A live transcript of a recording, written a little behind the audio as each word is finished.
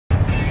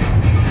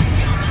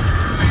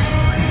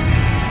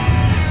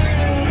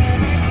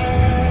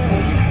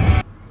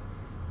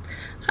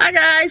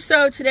Hi guys,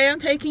 so today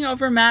I'm taking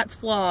over Matt's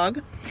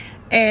vlog,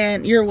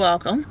 and you're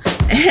welcome.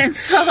 And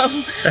so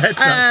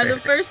the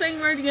first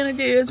thing we're gonna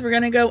do is we're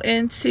gonna go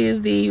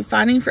into the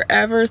Finding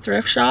Forever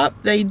thrift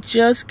shop. They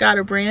just got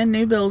a brand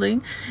new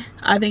building.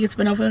 I think it's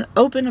been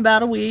open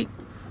about a week.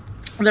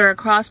 They're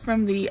across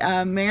from the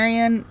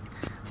Marion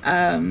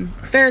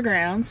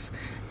fairgrounds,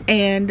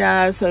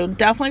 and so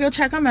definitely go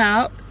check them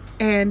out.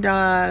 And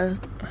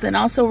then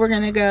also we're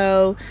gonna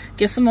go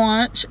get some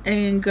lunch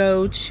and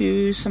go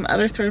to some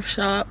other thrift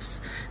shops,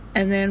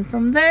 and then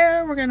from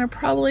there we're gonna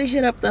probably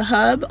hit up the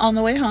hub on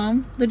the way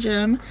home, the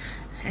gym,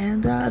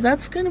 and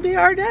that's gonna be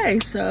our day.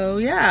 So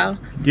yeah.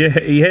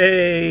 Yay!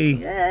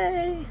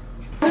 Yay!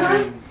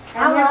 I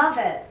love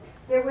it.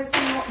 There was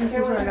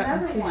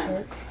another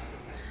one.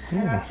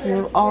 Yeah. They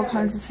have all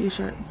kinds of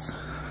t-shirts.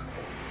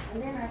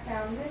 And then I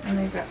found this. And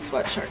they've got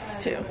sweatshirts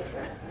too.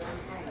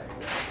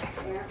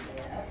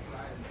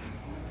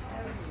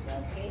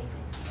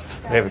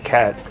 They have a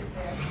cat.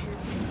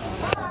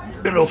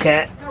 Good little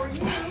cat.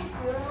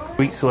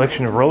 Sweet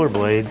selection of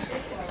rollerblades.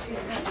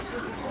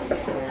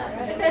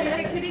 There's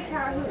a kitty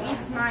cat who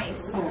eats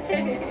mice.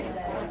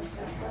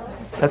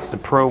 That's the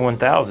Pro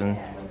 1000.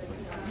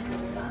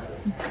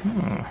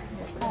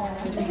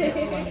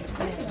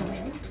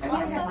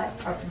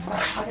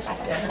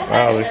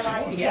 Wow,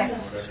 they're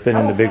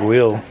spinning the big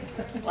wheel.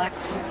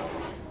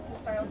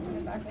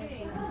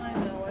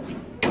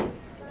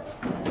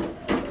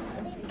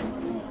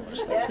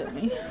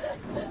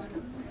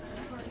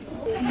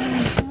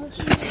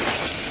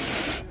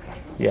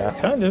 Yeah,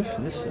 kind of.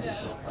 This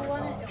is.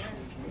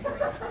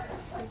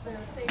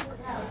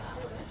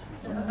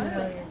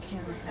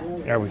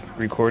 Are we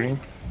recording?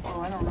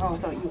 Oh, I don't know. I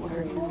thought you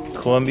were.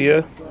 Columbia,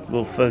 a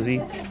little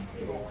fuzzy.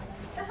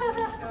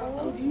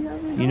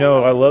 You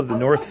know, I love the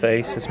North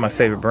Face. It's my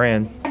favorite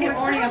brand. Good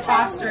morning of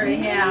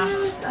fostering, yeah.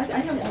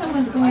 I know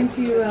someone's going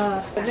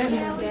to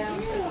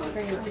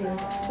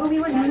well, we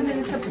went to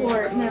visit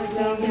support and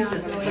everything.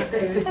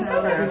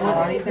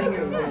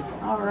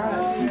 All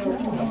right.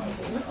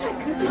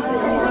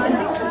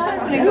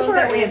 Sometimes when it goes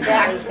that way, it's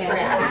back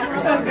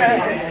tracks.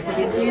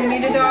 Okay. Do you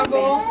need a dog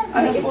bowl?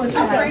 I have one.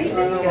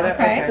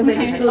 Okay. And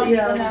they still, You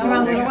want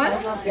a little one?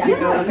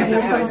 yeah,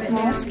 they're so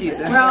small. Excuse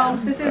me. Well,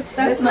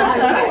 that's not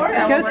the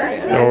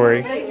size. Don't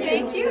worry.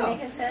 Thank you.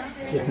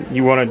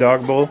 You want a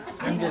dog bowl?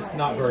 I'm just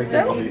not very good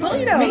at these Well,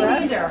 you things.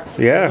 know that.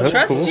 Yeah, that's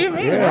Trust cool. you,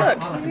 me. Yeah.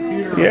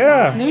 Look.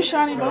 Yeah. New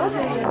shiny ball. It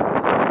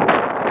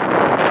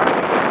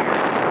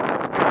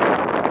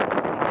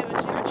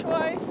was your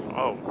choice,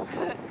 Oh.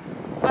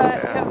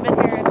 but we haven't been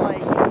here in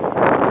like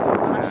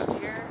last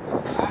year.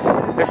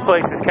 This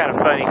place is kind of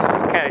funny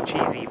because it's kind of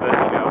cheesy, but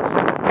you know,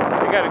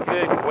 they got a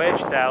good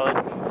wedge salad.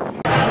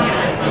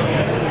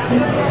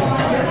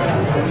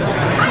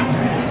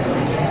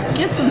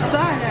 Get some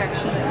side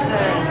action, it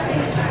says.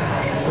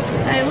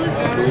 Hey, look,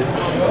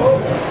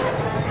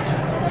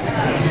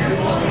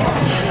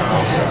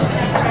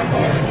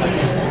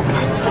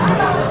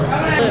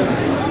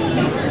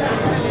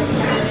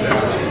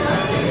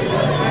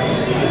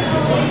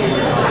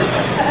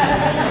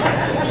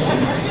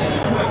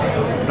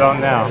 About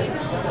now.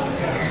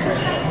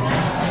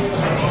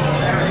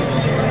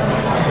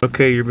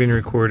 Okay, you're being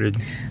recorded.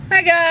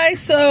 Hi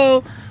guys,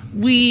 so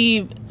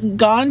we've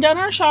done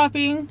our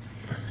shopping,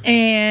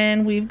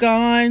 and we've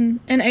gone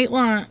and ate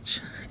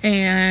lunch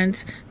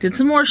and did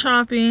some more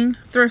shopping,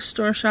 thrift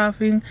store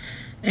shopping,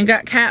 and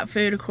got cat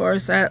food, of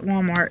course, at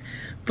Walmart.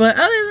 But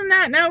other than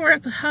that, now we're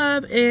at the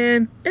hub,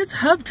 and it's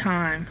hub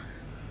time.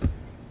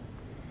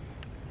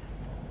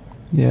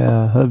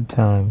 Yeah, hub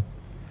time.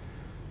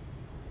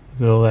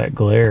 Look at all that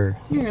glare.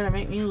 You're gonna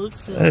make me look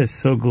silly. That is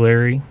so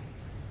glary.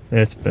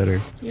 That's better.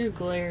 You're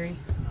glary.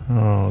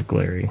 Oh,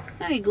 glary.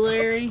 Hey,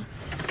 glary.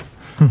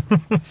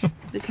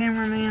 The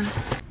cameraman.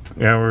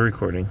 Yeah, we're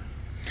recording.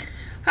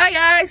 Hi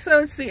guys, so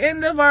it's the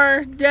end of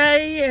our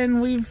day,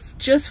 and we've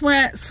just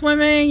went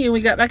swimming and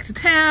we got back to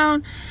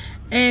town,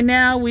 and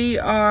now we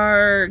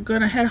are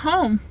gonna head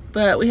home.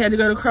 But we had to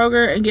go to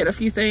Kroger and get a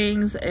few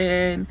things,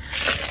 and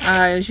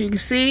as you can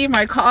see,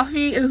 my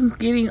coffee is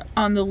getting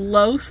on the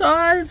low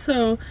side,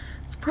 so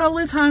it's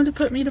probably time to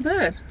put me to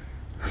bed.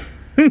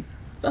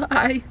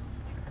 Bye.